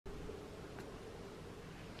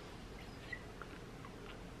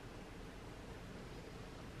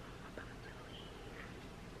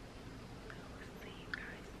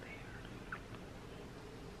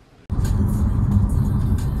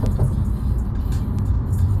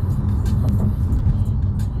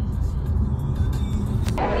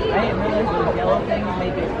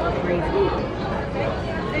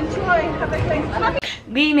Enjoy. Have a great time.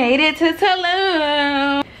 We made it to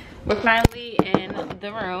Tulum. We're finally in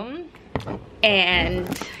the room, and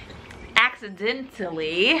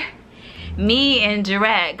accidentally, me and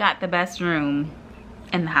Jarrett got the best room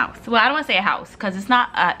in the house. Well, I don't want to say a house because it's not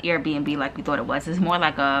an Airbnb like we thought it was. It's more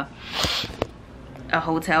like a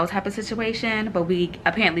hotel type of situation, but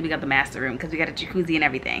apparently we got the master room because we got a jacuzzi and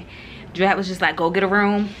everything. Jarrett was just like, go get a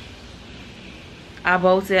room. I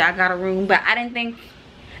bolted, I got a room, but I didn't think,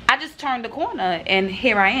 I just turned the corner and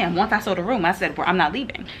here I am. Once I saw the room, I said, well, I'm not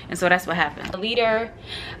leaving. And so that's what happened. The leader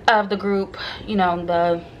of the group, you know,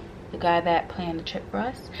 the guy that planned the trip for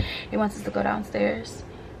us, he wants us to go downstairs.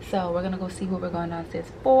 So we're gonna go see what we're going downstairs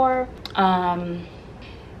for.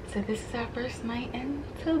 So this is our first night in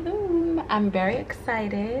Tulum. I'm very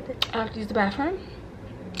excited. I have to use the bathroom,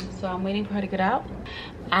 so I'm waiting for her to get out.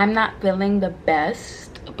 I'm not feeling the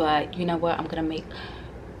best, but you know what? I'm gonna make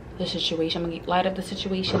the situation, I'm gonna get light up the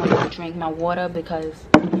situation. I'm gonna drink my water because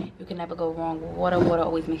you can never go wrong with water. Water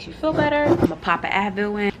always makes you feel better. I'm gonna pop an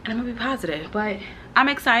Advil in and I'm gonna be positive, but I'm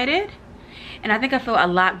excited. And I think I feel a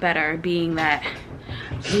lot better being that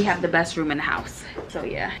we have the best room in the house. So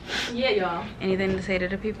yeah. Yeah, y'all. Anything to say to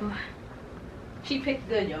the people? She picked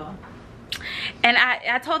good, y'all. And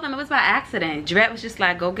I told them it was by accident. Jarrett was just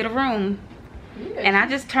like, go get a room. Yeah. And I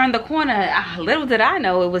just turned the corner. Little did I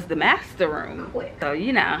know it was the master room. Quick. So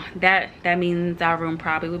you know, that means our room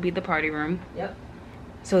probably would be the party room. Yep.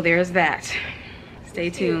 So there's that. Stay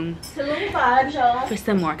tuned Tulum vibes, y'all. for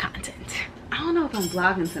some more content. I don't know if I'm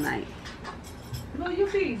vlogging tonight. No, you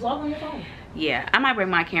see, vlog on your phone. Yeah, I might bring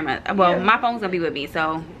my camera. Well, Yeah. my phone's gonna be with me,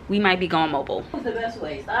 so we might be going mobile. That's the best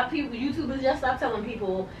way. Stop people, YouTubers, just stop telling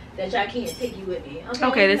people that y'all can't take you with me.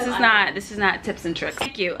 Okay, this is not tips and tricks.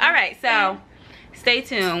 Thank you. All right, so stay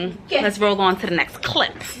tuned. Okay. Let's roll on to the next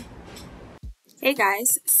clip. Hey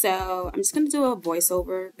guys, so I'm just gonna do a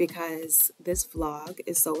voiceover because this vlog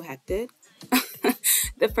is so hectic.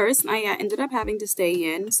 The first night I ended up having to stay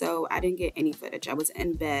in, so I didn't get any footage. I was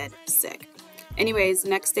in bed sick. Anyways, the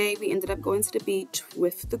next day we ended up going to the beach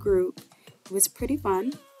with the group. It was pretty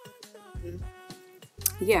fun.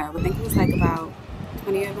 Yeah, I think it was like about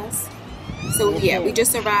 20 of us. So yeah, we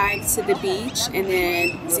just arrived to the beach and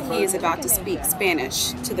then he is about to speak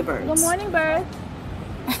Spanish to the birds. Good morning, birds.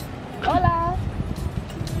 Hola.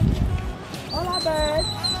 Hola, birds.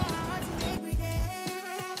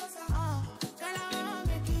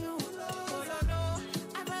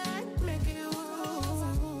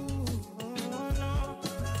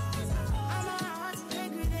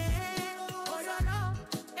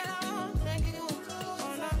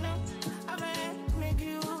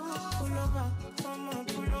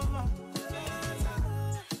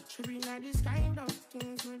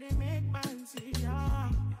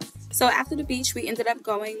 So after the beach, we ended up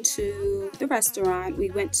going to the restaurant. We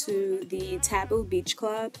went to the Taboo Beach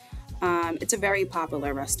Club. It's a very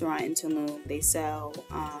popular restaurant in Tulum. They sell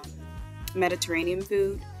Mediterranean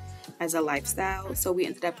food as a lifestyle. So we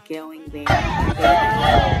ended up going there.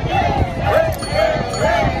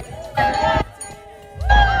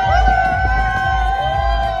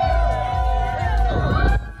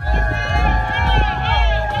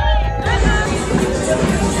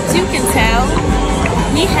 As you can tell,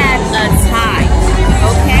 we had a time,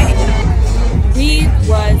 okay? We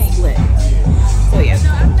was lit. So yeah.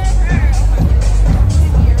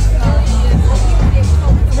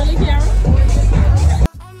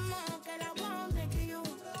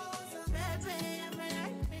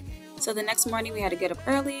 So the next morning we had to get up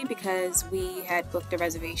early because we had booked a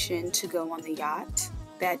reservation to go on the yacht.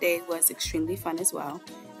 That day was extremely fun as well.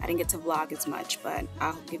 I didn't get to vlog as much, but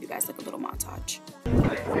I'll give you guys like a little montage.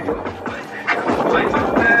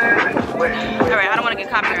 Alright, I don't want to get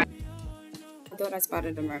copyrighted. I thought I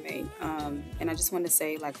spotted a mermaid, and I just want to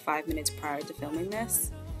say like 5 minutes prior to filming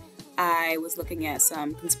this, I was looking at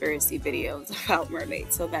some conspiracy videos about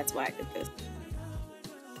mermaids, so that's why I did this.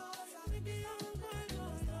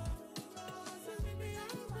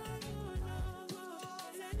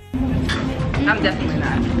 I'm definitely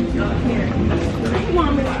not. You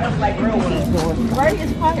want me to like real ones. Right?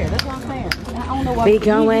 It's fire. That's what I'm saying. I don't know why. We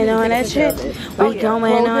going on a trip. We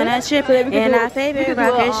going on a trip in our favorite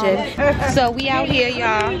rocket ship. So we out here,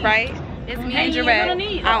 y'all, right? It's me and Jarrett.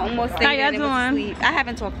 I almost stayed in and went to sleep. I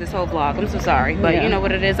haven't talked this whole vlog. I'm so sorry, but you know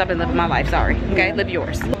what it is. I've been living my life. Sorry. Okay, live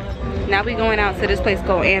yours. Now we going out to this place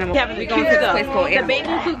called Animal. We going to this place called Animal. The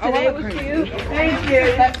bathing suit today was cute. Thank you.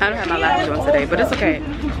 I don't have my lashes on today, but it's okay.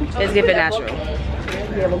 It's giving natural.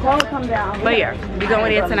 Yeah, we'll come down. But yeah, we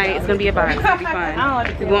going here tonight. It's gonna be a vibe. It's gonna be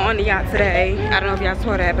fun. We going on the yacht today. I don't know if y'all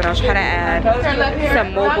saw that, but I'll try to add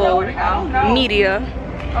some mobile media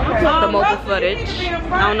the mobile footage.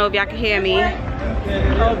 I don't know if y'all can hear me,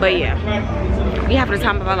 but yeah, we having the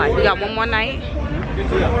time of our life. We got one more night.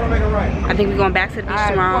 I think we're going back to the beach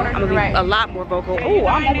tomorrow. I'm gonna be a lot more vocal.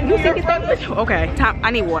 Oh, you think it's that good? Okay,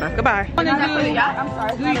 I need water. Goodbye. Alright,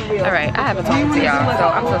 I haven't talked to y'all, so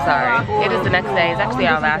I'm so sorry. It is the next day. It's actually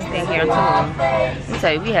our last day here in Tulum. Let me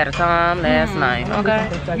tell you, we had a time last night, okay?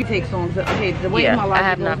 You take songs. Okay, the way Yeah, my I life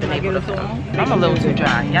have goes not been when I able get to a film. song. I'm a little too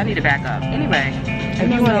dry. Y'all need to back up. Anyway, If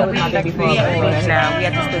you want to be back before we at the beach now. We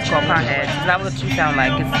at this place called Phonto. It's not what you sound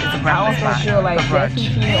like. It's a I breakfast also spot. feel like A brunch.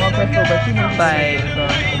 But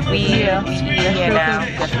we eating here now.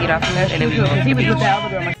 Let's eat our food and then we go to the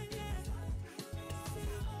beach.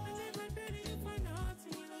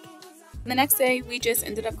 The next day, we just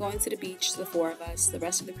ended up going to the beach, the 4 of us. The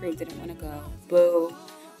rest of the crew didn't want to go. Boo.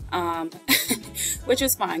 Which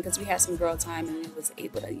was fine because we had some girl time and we was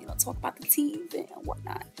able to, you know, talk about the teams and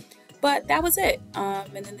whatnot. But that was it.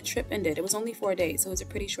 And then the trip ended. It was only 4 days, so it was a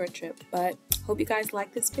pretty short trip. But hope you guys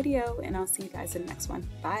liked this video, and I'll see you guys in the next one.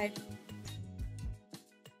 Bye.